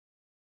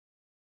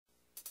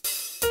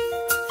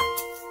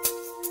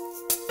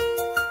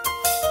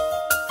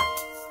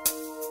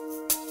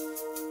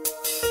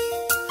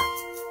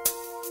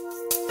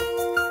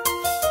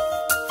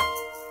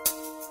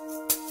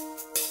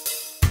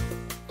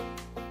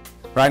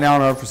Right now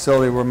in our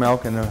facility, we're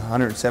milking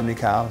 170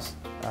 cows.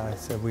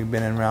 So we've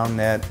been around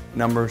that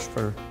numbers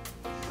for,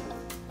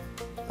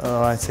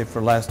 I'd say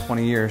for the last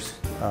 20 years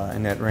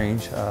in that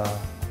range.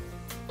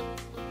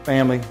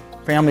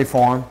 Family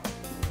farm.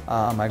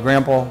 My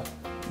grandpa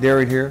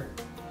dairied here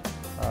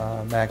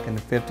back in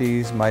the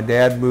 50s. My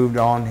dad moved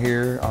on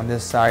here on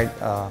this site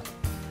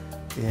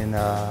in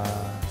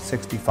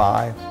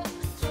 65.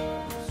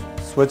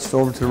 Switched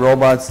over to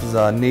robots as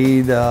a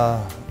need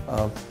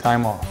of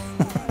time off.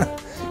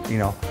 You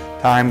know,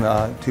 time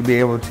to be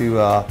able to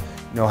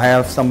you know,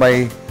 have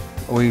somebody.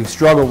 We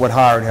struggled with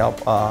hired help.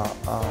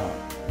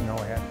 You know,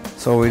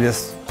 so we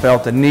just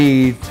felt the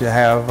need to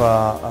have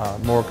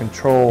more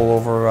control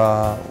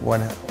over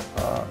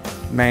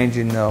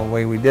managing the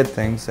way we did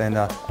things, and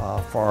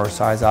for our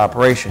size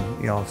operation.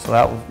 You know, so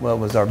that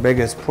was our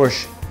biggest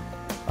push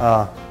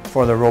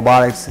for the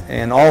robotics,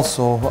 and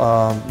also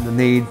the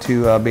need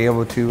to be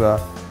able to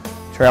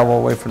travel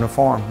away from the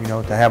farm. You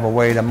know, to have a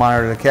way to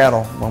monitor the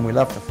cattle when we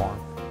left the farm.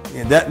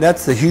 Yeah,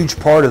 that's a huge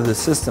part of the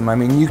system. I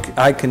mean,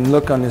 I can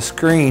look on the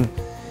screen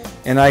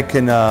and I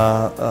can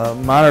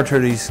monitor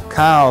these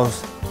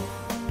cows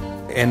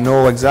and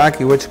know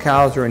exactly which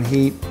cows are in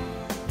heat,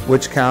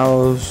 which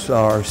cows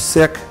are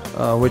sick,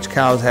 which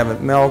cows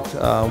haven't milked,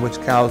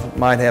 which cows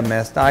might have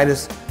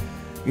mastitis.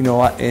 You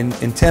know, in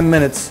 10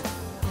 minutes,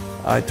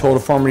 I told a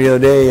farmer the other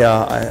day,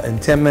 in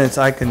 10 minutes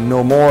I can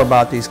know more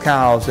about these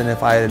cows than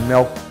if I had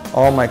milked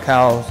all my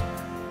cows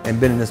and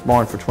been in this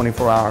barn for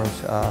 24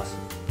 hours.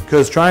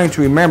 Because trying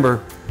to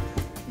remember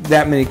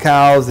that many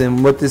cows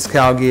and what this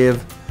cow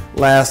gave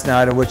last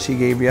night or what she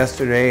gave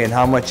yesterday and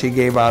how much she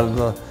gave out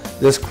of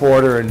this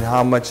quarter and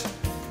how much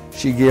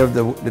she gave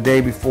the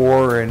day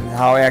before and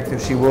how active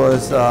she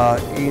was,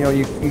 you know,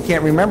 you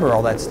can't remember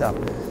all that stuff,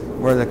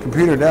 where the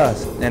computer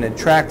does, and it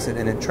tracks it,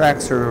 and it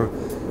tracks her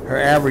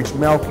average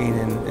milking,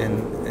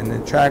 and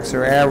it tracks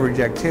her average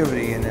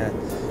activity, and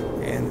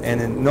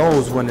it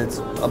knows when it's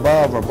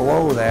above or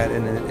below that,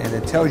 and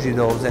it tells you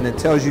those, and it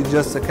tells you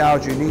just the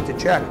cows you need to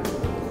check.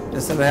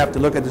 Instead of have to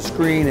look at the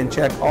screen and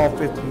check all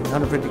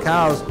 150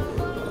 cows,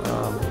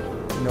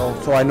 you know,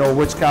 so I know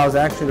which cows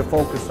actually to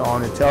focus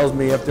on. It tells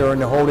me if they're in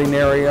the holding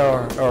area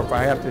or if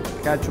I have to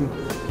catch them.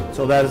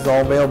 So that is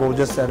all available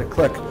just at a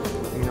click.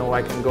 You know,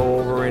 I can go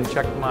over and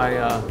check my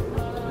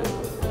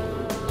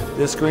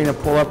this screen and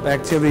pull up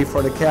activity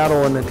for the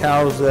cattle and the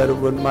cows that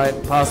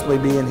might possibly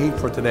be in heat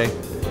for today.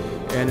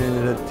 And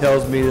it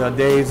tells me the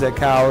days that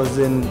cow is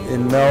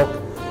in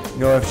milk. You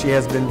know, if she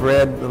has been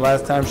bred, the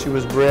last time she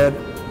was bred,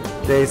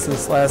 days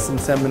since last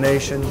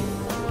insemination.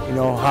 You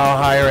know, how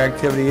high her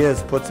activity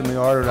is, puts them in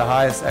order, the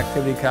highest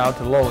activity cow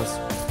to the lowest.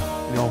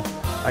 You know,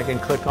 I can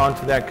click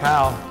onto that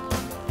cow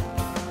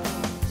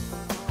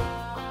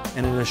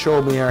and it'll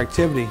show me her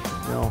activity.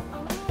 You know,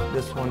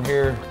 this one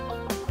here,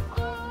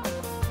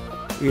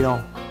 you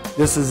know,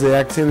 this is the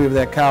activity of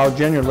that cow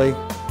generally.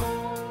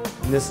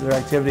 And this is her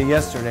activity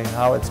yesterday,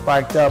 how it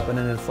spiked up, and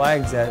then it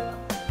flags that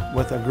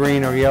with a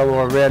green or yellow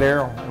or red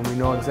arrow. And we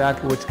know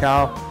exactly which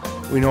cow.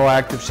 We know how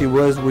active she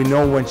was. We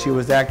know when she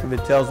was active.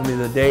 It tells me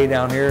the day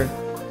down here,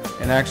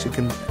 and actually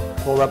can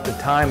pull up the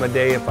time of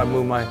day. If I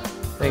move my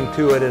thing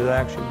to it, it'll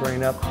actually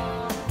bring up,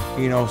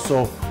 you know.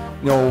 So,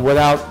 you know,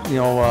 without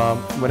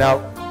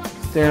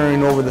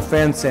staring over the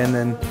fence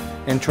and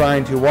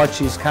trying to watch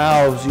these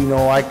cows, you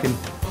know, I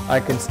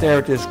can stare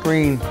at this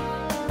screen,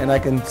 and I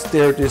can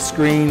stare at this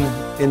screen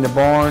in the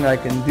barn. I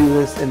can do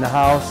this in the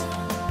house.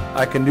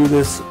 I can do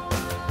this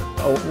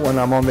when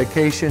I'm on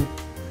vacation.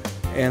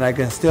 And I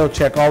can still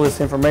check all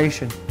this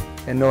information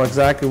and know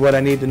exactly what I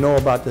need to know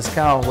about this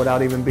cow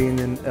without even being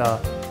in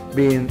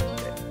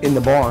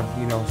the barn,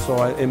 you know. So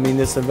I mean,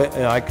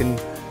 I can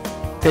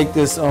take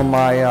this on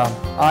my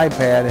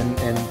iPad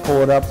and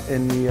pull it up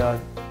in the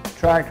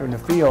tractor in the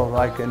field.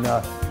 I can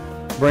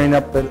bring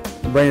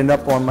it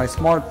up on my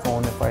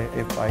smartphone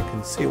if I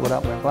can see it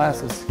without my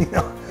glasses, you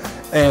know.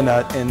 And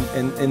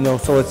you know,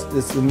 so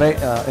it's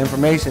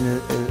information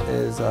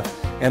is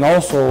and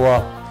also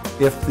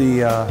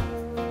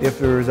if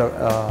there's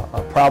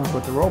a problem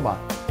with the robot,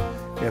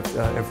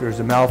 if there's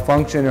a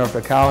malfunction, or if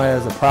the cow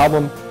has a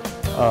problem,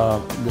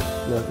 the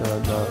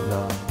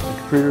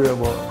computer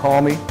will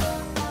call me.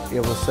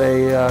 It will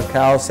say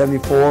cow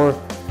 74,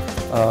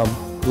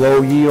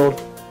 low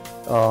yield.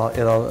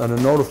 It'll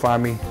notify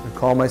me to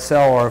call my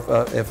cell,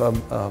 or if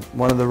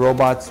one of the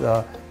robots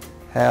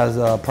has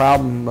a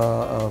problem,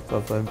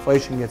 if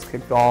inflation gets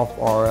kicked off,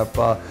 or if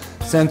a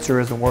sensor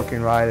isn't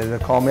working right, it'll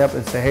call me up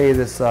and say, hey,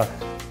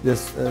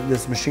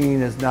 this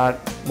machine is not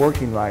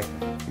working right,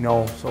 you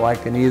know. So I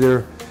can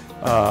either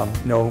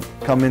you know,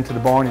 come into the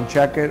barn and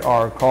check it,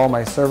 or call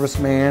my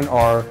serviceman,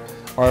 or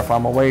if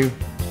I'm away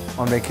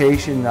on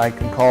vacation, I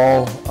can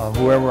call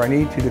whoever I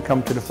need to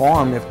come to the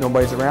farm if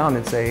nobody's around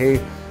and say, hey,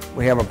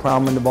 we have a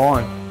problem in the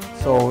barn.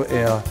 So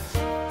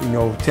you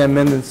know, 10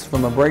 minutes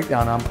from a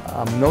breakdown,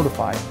 I'm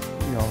notified.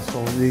 You know,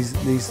 so these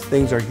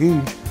things are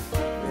huge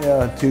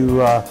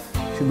to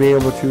be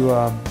able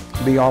to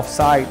be off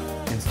site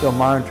and still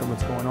monitor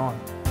what's going on.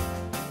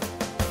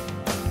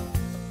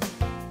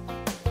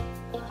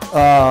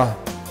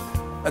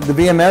 The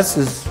VMS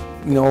is,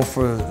 you know,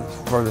 for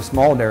the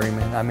small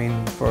dairymen. I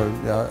mean, for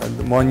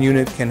the one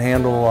unit can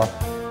handle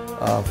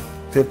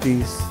 50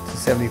 to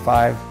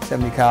 75,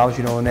 70 cows,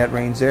 you know, in that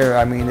range there.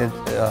 I mean,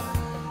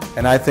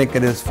 and I think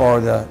it is for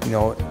the, you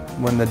know,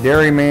 when the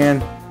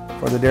dairyman,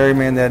 for the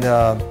dairyman that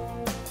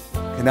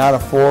cannot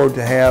afford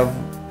to have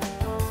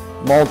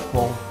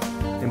multiple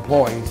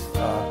employees,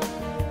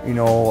 you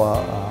know,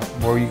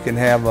 where you can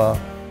have a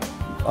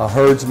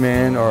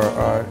herdsman or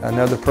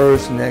another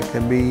person that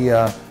can be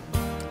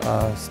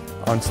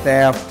on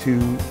staff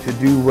to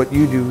do what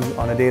you do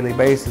on a daily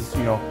basis,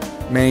 you know,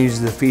 manage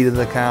the feed of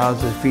the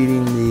cows, the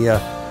feeding, the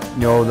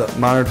you know,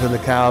 monitor the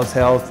cows'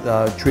 health,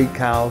 treat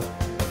cows,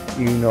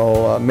 you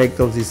know, make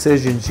those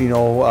decisions, you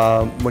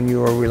know, when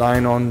you are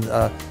relying on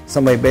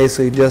somebody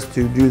basically just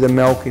to do the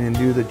milking and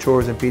do the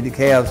chores and feed the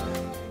calves.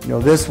 You know,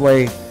 this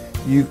way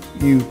you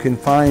can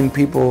find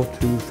people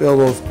to fill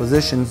those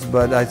positions,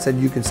 but I said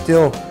you can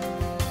still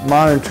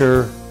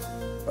monitor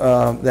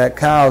that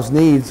cow's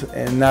needs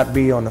and not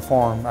be on the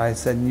farm. I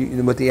said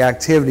with the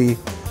activity,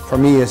 for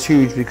me, is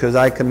huge because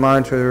I can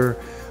monitor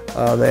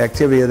the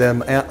activity of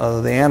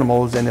the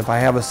animals, and if I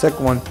have a sick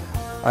one,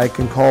 I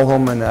can call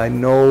home and I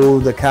know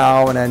the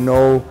cow and I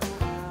know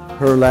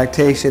her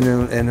lactation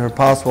and her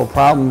possible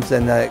problems,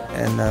 and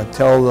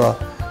tell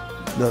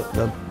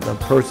the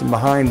person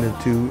behind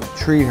to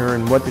treat her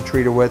and what to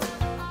treat her with,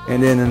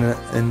 and then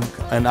in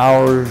an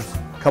hour,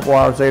 a couple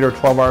hours later,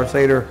 12 hours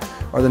later,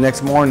 or the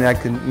next morning, I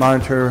can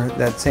monitor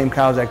that same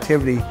cow's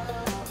activity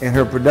and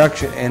her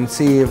production and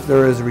see if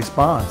there is a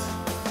response.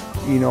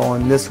 You know,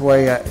 in this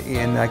way,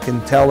 and I can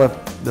tell if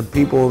the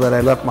people that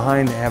I left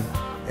behind have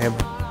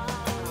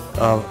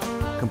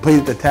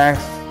completed the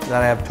task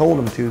that I have told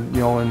them to,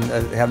 you know, and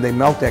have they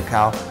milked that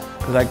cow,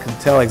 because I can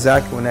tell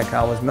exactly when that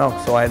cow was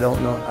milked. So I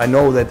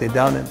know that they've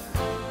done it,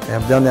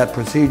 have done that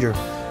procedure.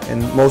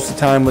 And most of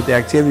the time with the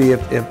activity,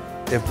 if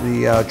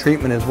the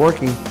treatment is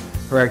working,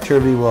 her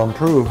activity will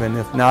improve, and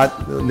if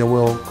not,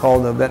 we'll call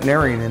the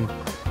veterinarian and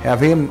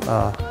have him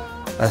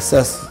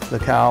assess the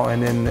cow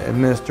and then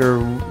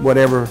administer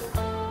whatever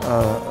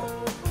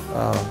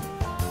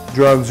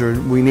drugs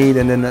we need,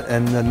 and then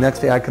the next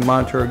day I can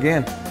monitor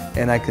again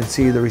and I can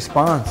see the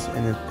response,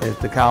 and if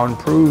the cow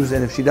improves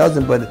and if she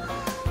doesn't. But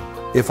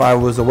if I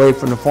was away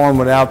from the farm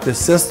without this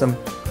system,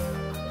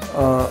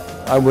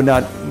 I would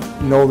not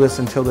know this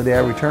until the day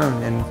I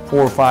return, and 4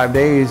 or 5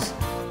 days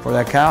for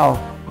that cow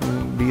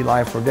be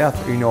life or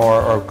death, you know,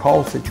 or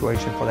call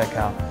situation for that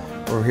cow.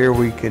 Where here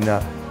we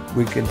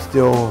can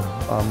still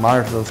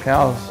monitor those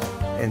cows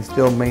and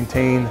still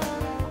maintain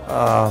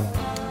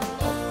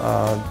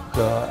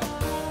the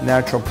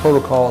natural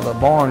protocol of the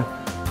barn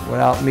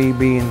without me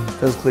being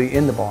physically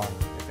in the barn.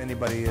 If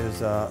anybody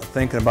is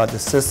thinking about the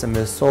system,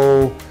 it's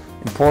so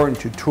important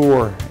to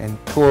tour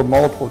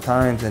multiple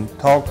times and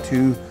talk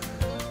to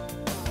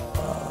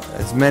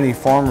as many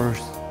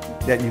farmers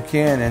that you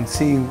can and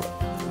see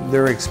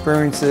their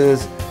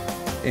experiences,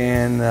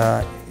 and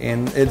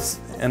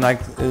like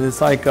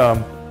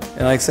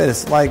I said,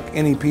 it's like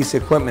any piece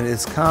of equipment.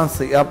 It's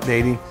constantly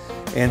updating,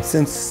 and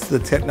since the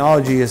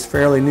technology is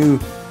fairly new,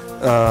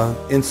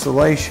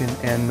 installation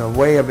and the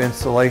way of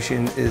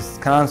installation is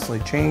constantly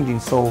changing.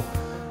 So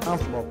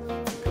comfortable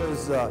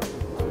because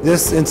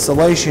this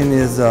installation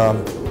is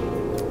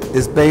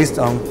based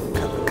on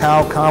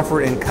cow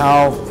comfort and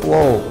cow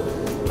flow.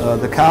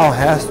 The cow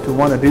has to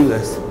want to do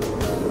this,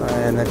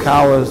 and the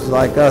cow is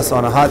like us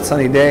on a hot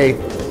sunny day.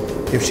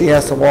 If she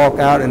has to walk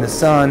out in the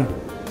sun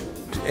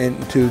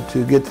and to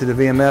get to the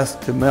VMS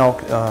to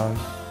milk,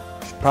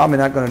 she's probably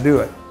not going to do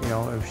it. You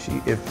know,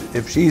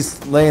 if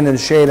she's laying in the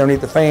shade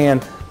underneath the fan,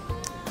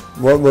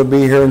 what would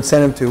be her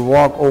incentive to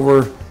walk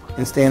over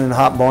and stand in the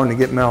hot barn to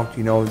get milked?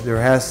 You know,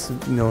 there has,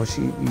 you know,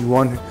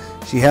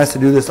 she has to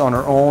do this on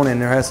her own,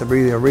 and there has to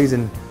be a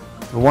reason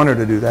to want her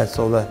to do that.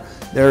 So the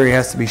area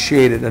has to be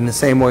shaded. In the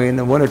same way in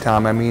the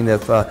wintertime, I mean,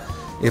 if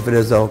it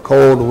is a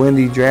cold,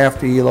 windy,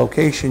 drafty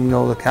location, you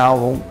know, the cow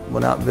will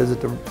not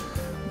visit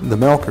the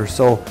milker.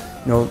 So,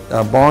 you know,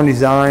 barn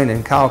design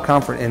and cow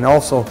comfort, and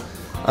also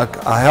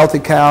a healthy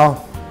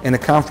cow and a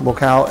comfortable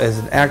cow is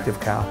an active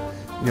cow.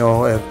 You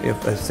know,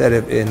 if I said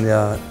in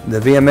the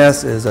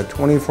VMS is a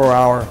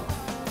 24-hour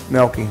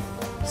milking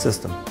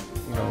system.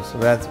 You know, so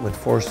that's what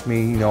forced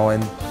me. You know,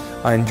 and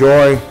I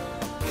enjoy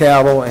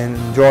cattle and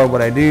enjoy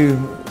what I do,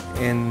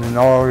 and in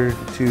order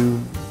to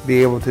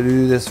be able to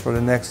do this for the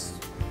next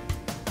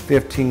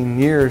 15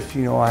 years,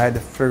 you know, I had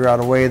to figure out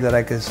a way that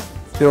I could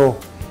still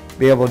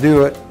be able to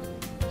do it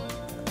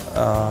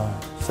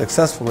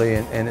successfully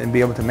and be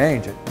able to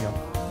manage it, you know,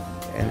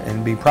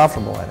 and be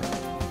profitable at it.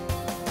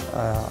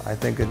 I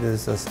think it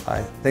is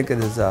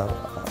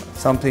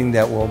something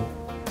that will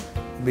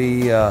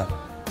be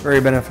very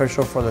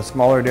beneficial for the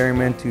smaller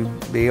dairymen to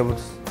be able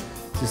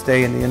to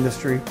stay in the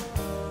industry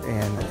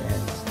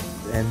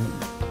and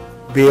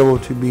be able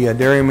to be a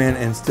dairyman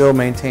and still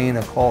maintain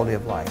a quality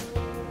of life,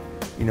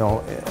 you know,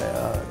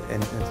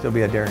 and still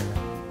be a dairyman.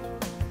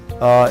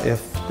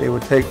 If they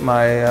would take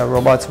my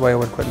robots away, I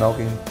would quit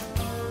milking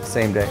the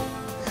same day.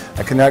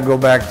 I could not go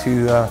back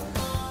to,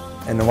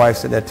 and the wife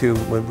said that too,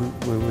 we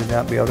would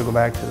not be able to go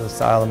back to the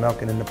style of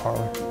milking in the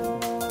parlor.